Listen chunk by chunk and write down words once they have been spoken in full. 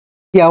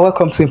Yeah,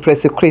 welcome to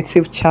Impressive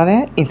Creative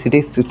channel. In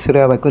today's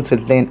tutorial, we're going to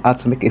learn how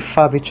to make a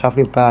fabric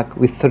traveling bag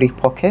with 3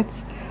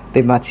 pockets.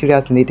 The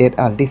materials needed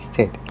are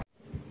listed.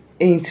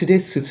 In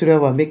today's tutorial,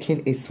 we're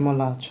making a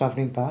smaller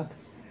traveling bag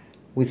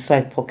with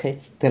side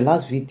pockets. The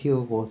last video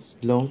was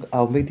long.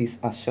 I'll make this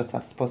as short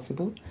as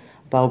possible,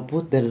 but I'll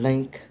put the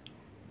link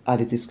at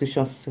the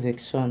description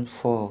section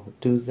for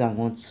those that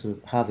want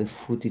to have a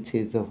full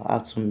details of how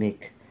to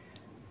make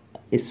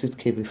a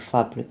suitcase with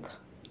fabric.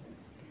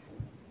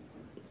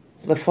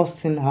 The first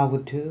thing I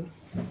would do,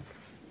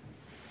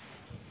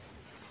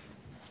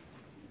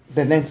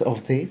 the length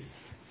of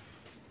this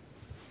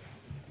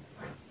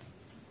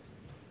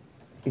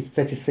is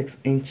 36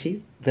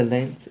 inches. The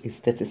length is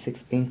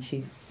 36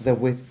 inches. The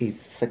width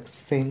is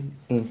 16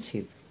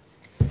 inches.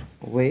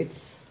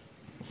 Width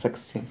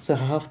 16. So I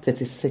have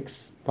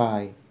 36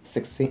 by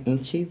 16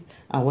 inches.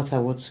 And what I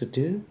want to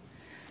do,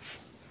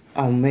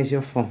 I'll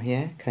measure from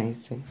here. Can you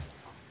see?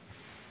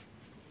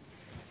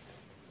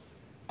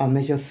 I'll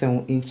measure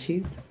 7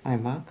 inches. I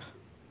mark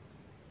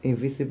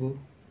invisible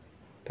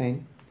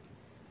pen.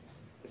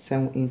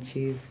 7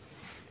 inches.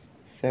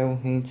 7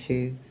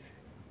 inches.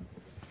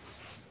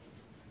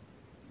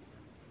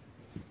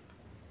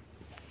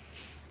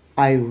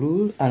 I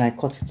rule and I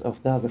cut it off.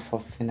 That's the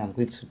first thing I'm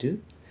going to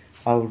do.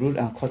 I'll rule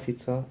and cut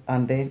it off,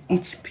 and then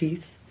each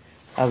piece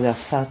I will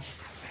attach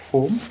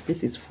foam.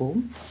 This is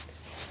foam.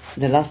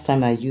 The last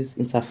time I used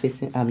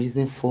interfacing, I'm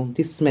using foam.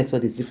 This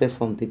method is different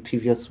from the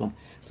previous one.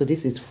 So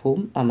this is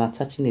foam. I'm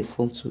attaching a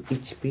foam to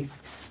each piece,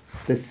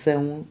 the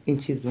 7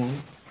 inches one,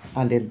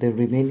 and then the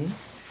remaining.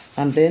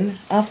 And then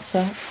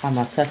after, I'm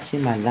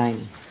attaching my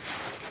lining.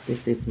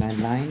 This is my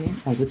lining.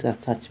 I'm going to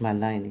attach my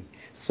lining.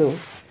 So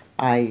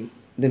the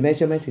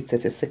measurement is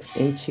 36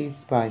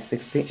 inches by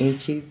 16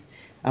 inches,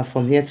 and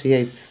from here to here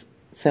is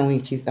 7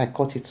 inches. I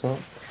cut it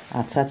off, I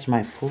attach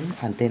my foam,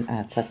 and then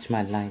I attach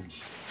my lining.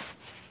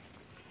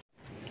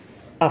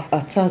 I've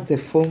attached the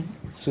foam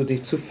to the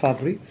 2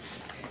 fabrics.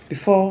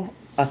 Before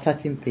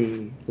attaching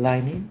the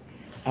lining,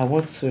 I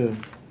want to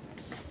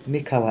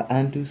make our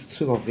handles,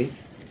 2 of it,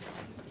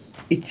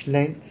 each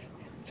length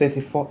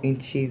 24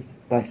 inches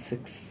by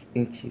 6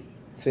 inches,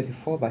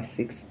 24 by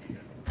 6.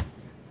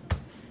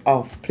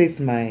 I've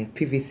placed my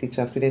PVC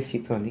transparent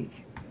sheet on it.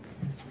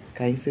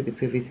 Can you see the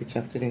PVC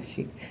transparent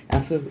sheet?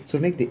 And so to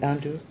make the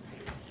handle,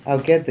 I'll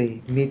get the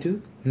middle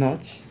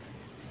notch,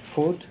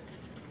 fold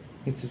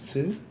into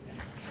 2,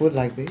 fold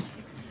like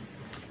this,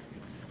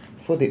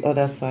 fold the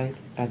other side,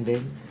 and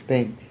then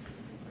bend.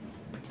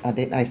 And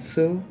then I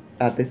sew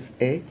at this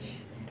edge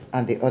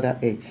and the other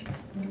edge.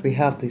 We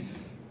have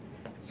this.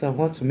 So I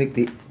want to make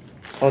the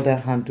other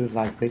handle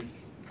like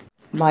this.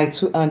 My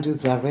 2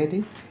 handles are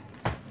ready.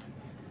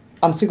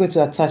 I'm still going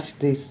to attach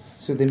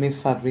this to the main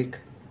fabric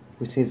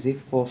with a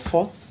zip, but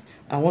first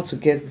I want to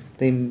get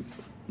the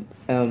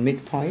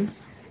midpoint.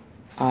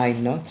 I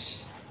notch,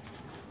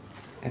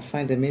 I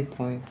find the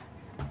midpoint,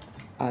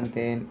 and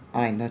then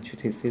I notch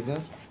with a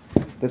scissors.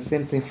 The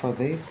same thing for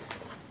this.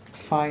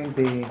 Find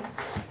the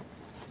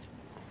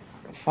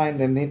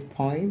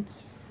midpoint,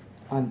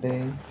 and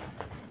then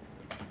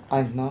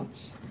I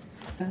notch.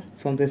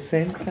 From the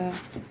center,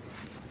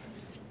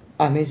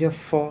 I measure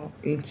 4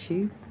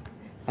 inches.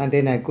 And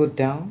then I go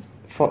down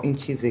 4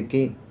 inches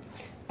again,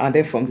 and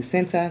then from the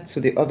center to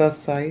the other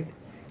side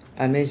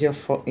I measure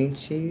 4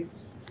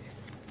 inches,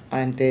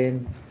 and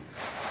then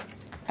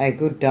I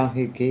go down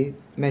again,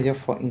 measure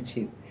 4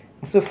 inches.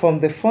 So from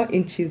the 4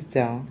 inches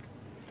down,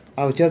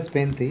 I'll just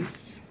bend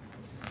this.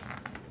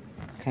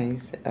 Can you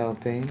see? I'll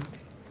bend,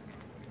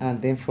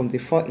 and then from the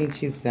 4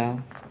 inches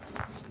down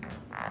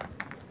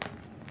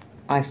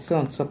I sew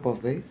on top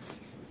of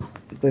this.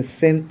 The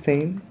same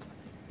thing,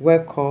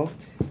 well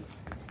curved.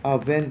 I'll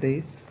bend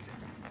this,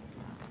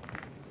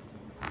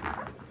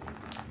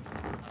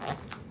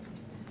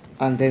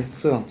 and then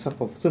sew on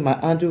top of. So my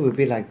handle will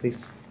be like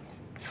this: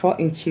 4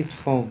 inches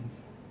from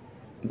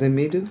the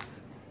middle,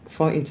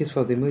 4 inches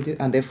from the middle,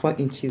 and then 4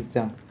 inches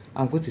down.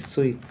 I'm going to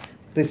sew it.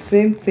 The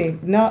same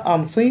thing. Now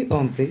I'm sewing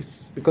on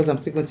this because I'm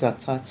still going to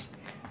attach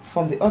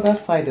from the other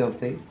side of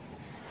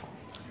this.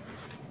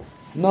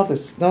 Not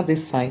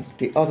this side,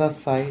 the other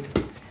side.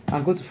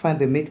 I'm going to find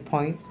the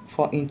midpoint,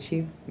 4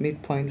 inches,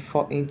 midpoint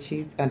 4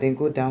 inches, and then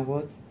go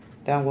downwards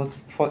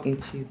 4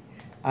 inches,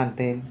 and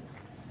then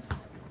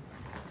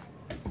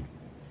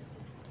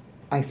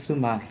I sew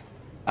my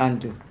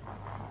handle.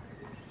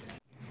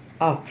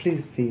 I'll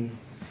place the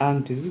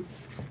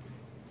handles.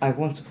 I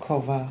want to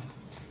cover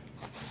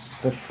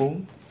the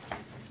foam.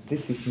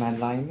 This is my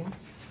lining.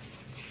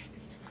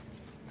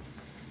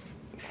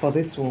 For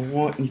this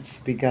one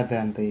inch bigger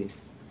than the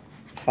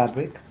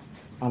fabric,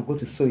 I'm going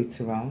to sew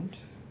it around.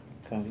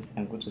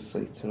 I'm going to sew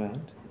it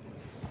around,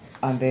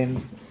 and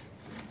then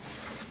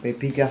the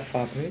bigger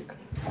fabric,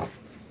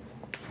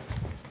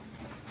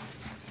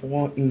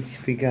 1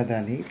 inch bigger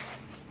than it.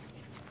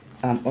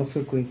 I'm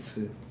also going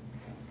to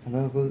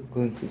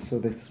sew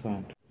this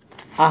round.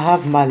 I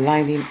have my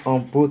lining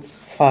on both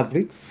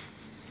fabrics,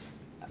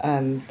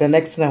 and the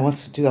next thing I want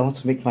to do, I want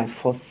to make my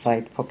first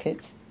side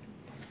pocket.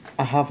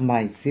 I have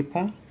my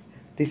zipper.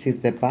 This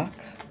is the back.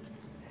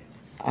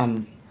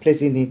 I'm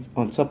placing it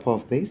on top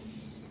of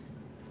this.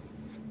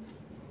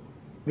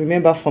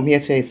 Remember, from here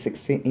to here is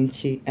 16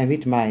 inches. I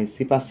made my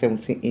zipper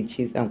 17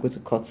 inches. I'm going to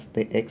cut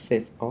the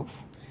excess off.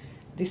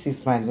 This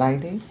is my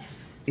lining.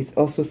 It's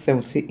also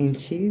 17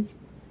 inches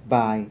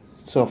by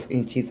 12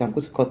 inches. I'm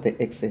going to cut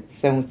the excess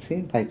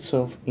 17 by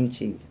 12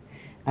 inches.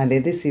 And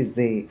then this is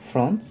the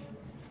front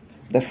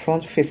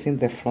facing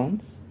the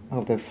front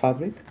of the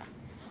fabric.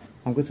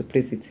 I'm going to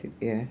place it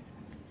here.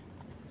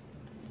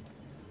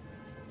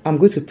 I'm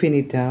going to pin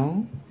it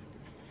down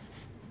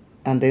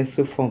and then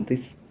sew from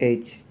this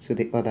edge to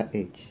the other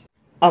edge.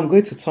 I'm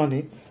going to turn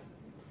it.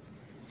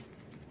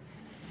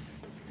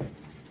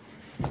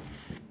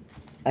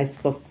 I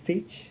stop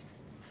stitch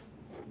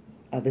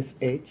at this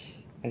edge.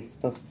 I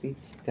stop stitch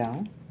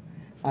down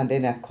and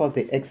then I cut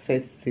the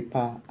excess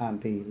zipper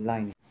and the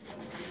lining.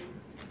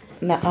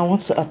 Now I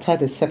want to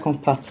attach the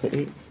second part to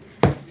it,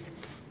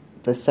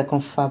 the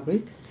second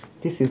fabric.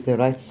 This is the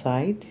right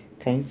side.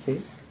 Can you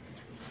see?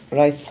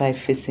 Right side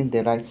facing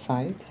the right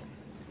side.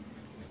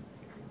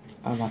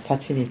 I'm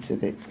attaching it to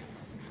the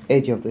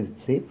edge of the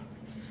zip.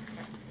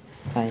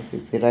 Can you see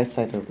the right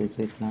side of the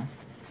zip now?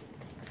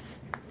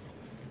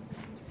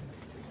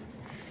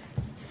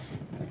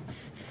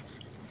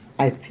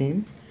 I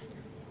pin.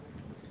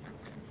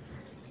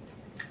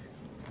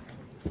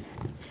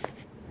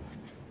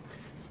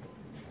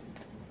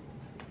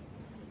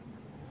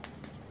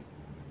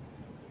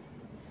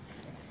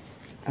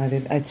 And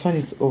then I turn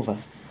it over.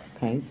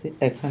 Can you see?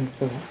 I turn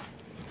it over.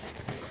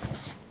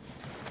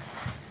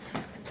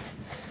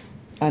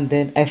 And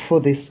then I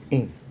fold this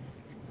in.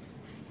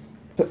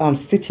 So I'm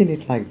stitching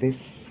it like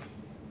this.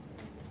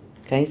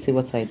 Can you see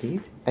what I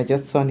did? I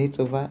just turned it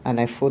over and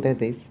I folded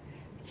this.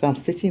 So I'm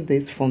stitching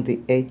this from the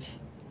edge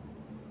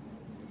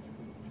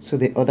to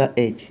the other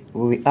edge.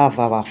 We will have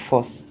our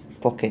first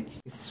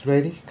pocket. It's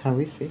ready. Can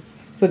we see?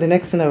 So the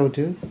next thing I will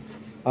do,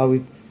 I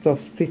will stop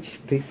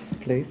stitch this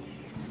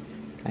place.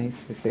 Can you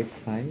see this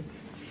side?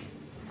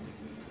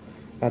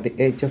 At the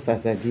edge, just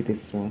as I did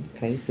this one.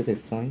 Can you see the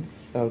sewing?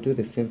 So I'll do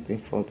the same thing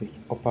for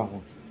this upper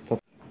one. Top.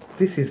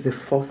 This is the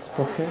first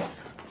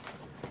pocket.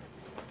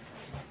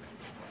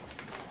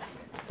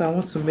 So I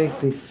want to make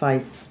the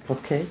sides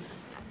pocket.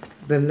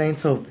 The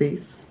length of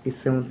this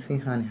is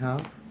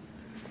 17.5.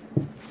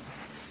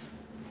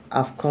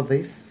 I've cut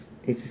this.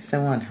 It is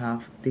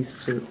 7.5.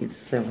 This too is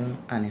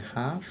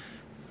 7.5.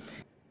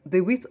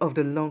 The width of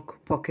the long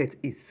pocket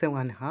is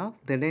 7.5.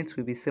 The length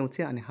will be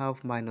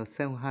 17.5 minus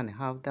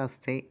 7.5. That's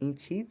 10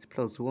 inches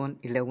plus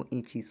 11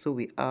 inches. So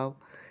we have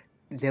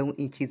 11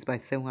 inches by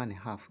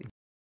 7.5.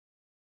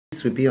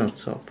 This will be on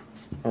top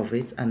of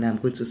it, and I'm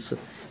going to sew.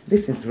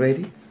 This is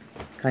ready.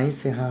 Can you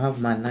see I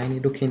have my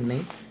lining looking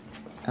neat?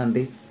 And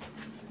this,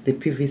 the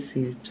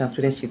PVC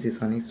transparent sheet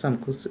is on it. So I'm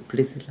going to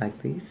place it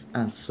like this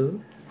and sew,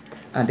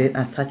 and then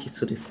attach it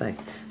to the side.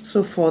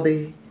 So for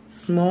the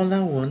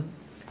smaller one,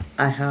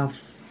 I have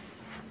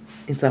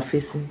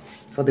interfacing.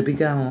 For the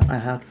bigger one, I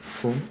have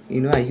foam.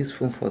 You know, I use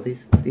foam for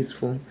this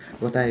foam,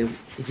 but I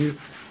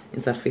use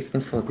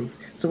interfacing for this.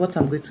 So what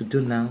I'm going to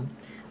do now,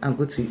 I'm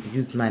going to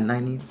use my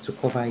lining to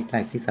cover it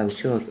like this. I will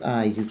show us how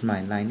I use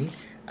my lining,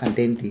 and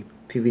then the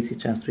PVC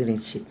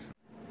transparent sheet.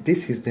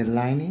 This is the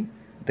lining,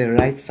 the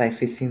right side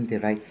facing the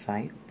right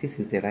side. This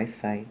is the right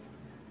side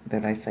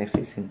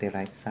facing the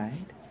right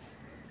side.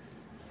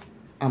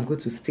 I'm going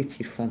to stitch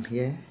it from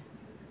here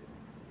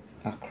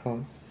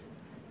across.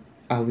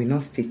 I will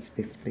not stitch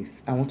this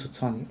place. I want to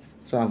turn it,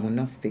 so I will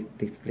not stitch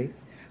this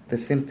place. The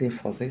same thing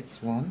for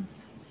this one.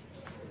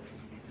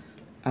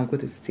 I'm going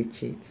to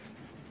stitch it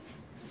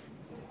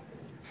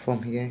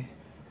from here.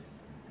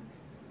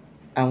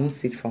 I won't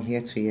stitch from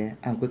here to here.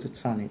 I'm going to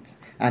turn it,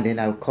 and then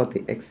I will cut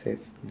the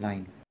excess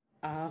line.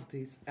 I have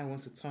this. I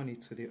want to turn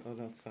it to the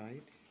other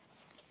side.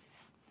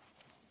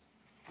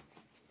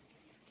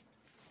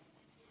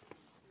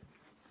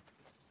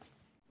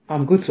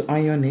 I'm going to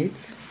iron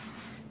it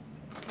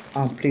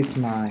and place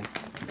my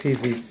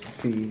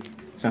PVC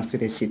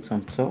transparent sheet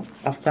on top.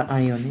 After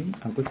ironing,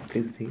 I'm going to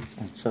place this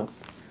on top,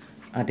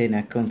 and then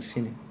I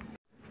continue.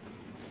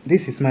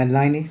 This is my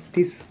lining.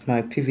 This is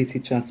my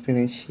PVC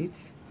transparent sheet.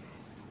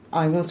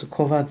 I want to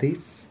cover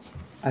this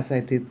as I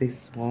did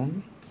this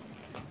one.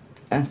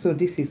 And so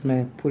this is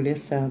my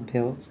polyester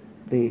belt,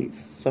 the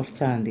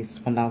softer and the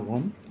smaller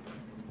one.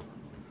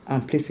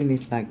 I'm placing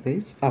it like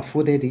this. I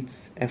folded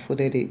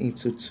it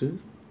into two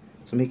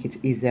to make it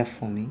easier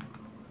for me.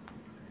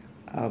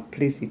 I'll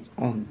place it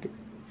at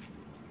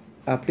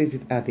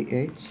the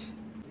edge.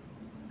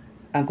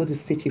 I'm going to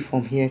stitch it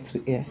from here to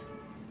here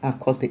and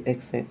cut the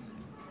excess.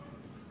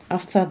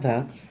 After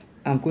that,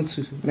 I'm going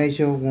to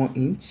measure 1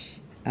 inch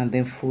and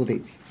then fold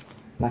it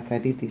like I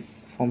did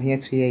this. From here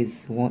to here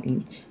is 1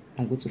 inch.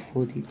 I'm going to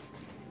fold it,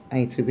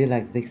 and it will be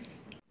like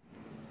this.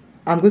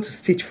 I'm going to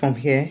stitch from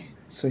here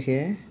to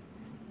here,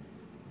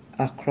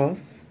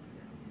 across,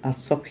 and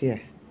stop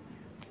here.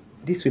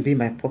 This will be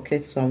my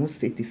pocket, so I won't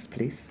stitch this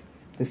place.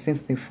 The same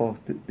thing for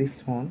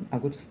this one. I'm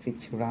going to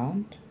stitch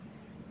round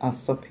and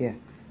stop here,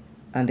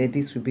 and then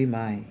this will be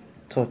my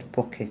third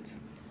pocket.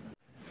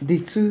 The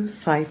two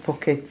side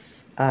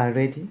pockets are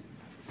ready.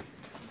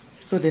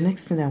 So the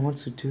next thing I want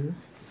to do,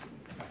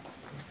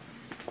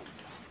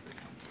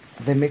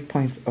 the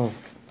midpoint of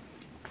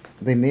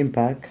the main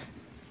bag,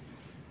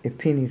 a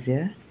pin is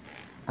here.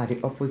 At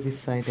the opposite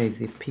side there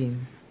is a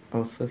pin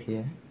also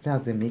here.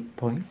 That's the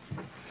midpoint.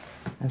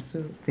 And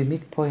so the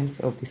midpoint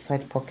of the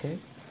side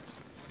pockets,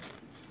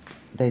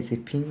 there is a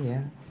pin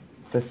here.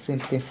 The same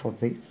thing for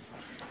this.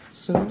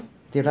 So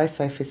the right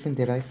side facing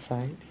the right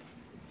side.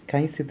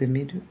 Can you see the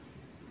middle?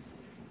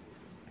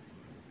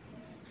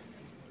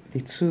 The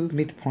two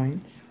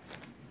midpoints.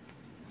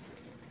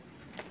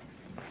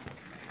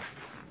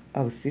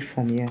 I will see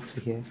from here to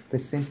here. The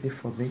same thing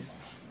for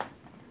this.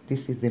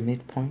 This is the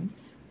midpoint.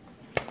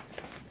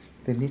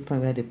 The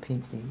midpoint where the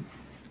pin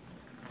is.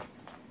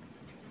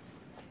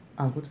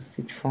 I'm going to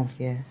stitch from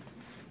here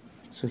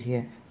to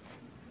here.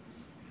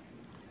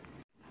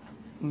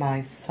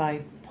 My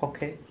side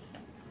pockets,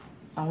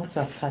 I want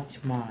to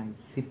attach my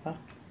zipper.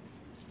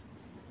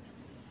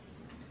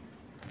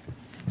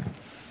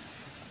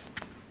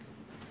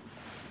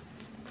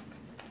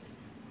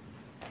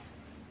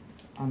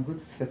 I'm going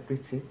to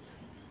separate it.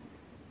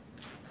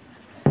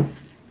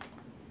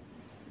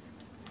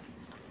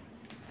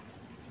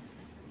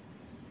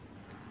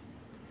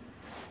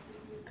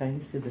 Can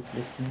you see the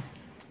placement?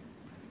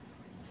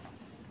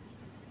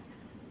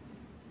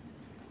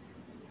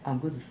 I'm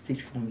going to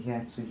stitch from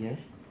here to here.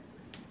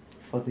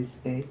 For this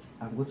edge,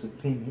 I'm going to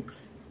pin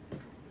it.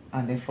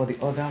 And then for the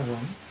other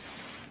one,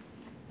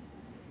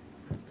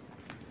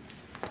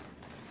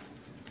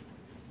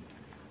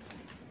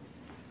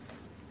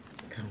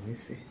 can we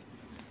see?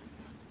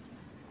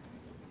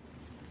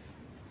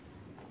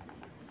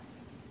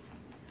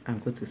 I'm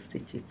going to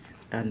stitch it,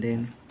 and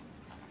then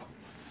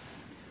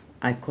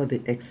I cut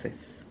the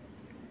excess.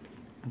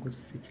 I'm going to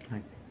stitch it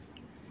like this.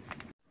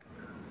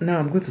 Now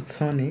I'm going to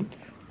turn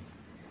it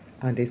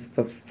and then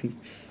stop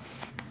stitch.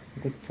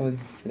 I'm going to turn it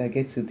till I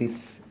get to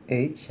this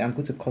edge. I'm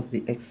going to cut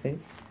the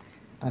excess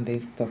and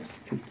then stop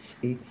stitch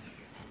it.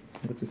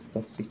 I'm going to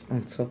stop stitch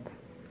on top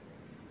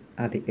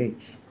at the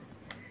edge,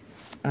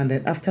 and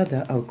then after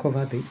that I'll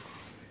cover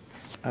this.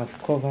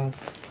 I've covered,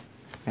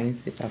 and you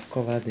see I've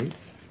covered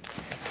this,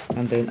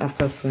 and then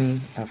after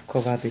sewing I've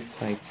covered this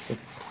side. So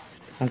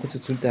I'm going to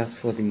do that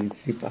for the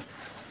zipper.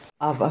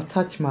 I've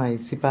attached my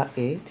zipper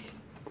head.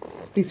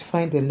 Please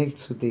find the link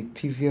to the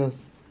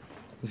previous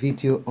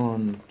video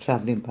on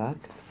traveling bag.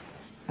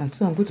 And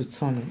so I'm going to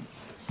turn it.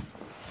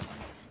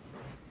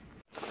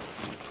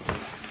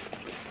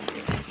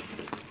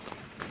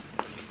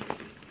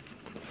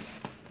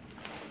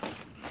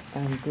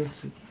 I'm going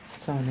to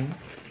turn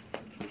it.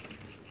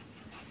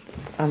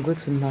 I'm going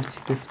to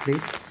notch this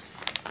place,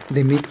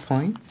 the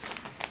midpoint.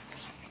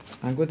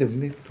 I'm going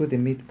to put the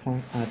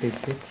midpoint at the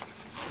zip.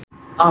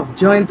 I've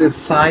joined the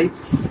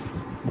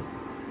sides.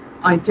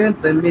 I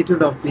joined the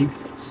middle of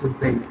this to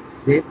the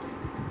zip.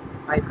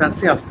 And you can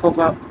see I've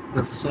covered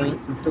the sewing.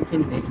 It's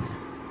looking neat.